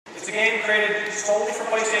a game created solely for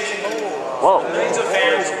PlayStation. Whoa. Millions of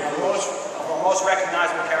fans of our most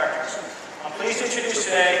recognizable characters. I'm pleased to introduce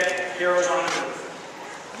today Heroes on the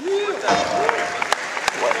Move.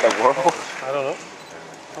 What the world? I don't know.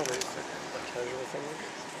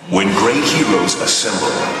 When great heroes assemble,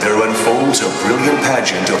 there unfolds a brilliant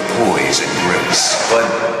pageant of poise and grace.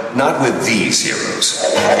 But not with these heroes.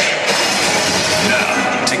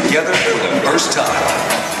 Now, together for the first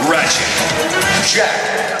time, Ratchet, Jak,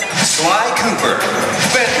 Sly Cooper,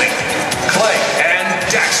 Bentley, Clay, and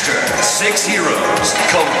Daxter. 6 heroes,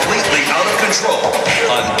 completely out of control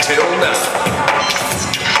until now.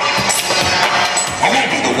 You will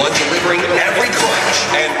be the one delivering every crunch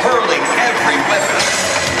and hurling every weapon.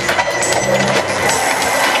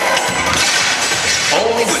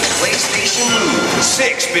 Only with PlayStation Move.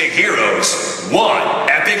 6 big heroes, 1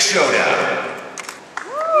 epic showdown.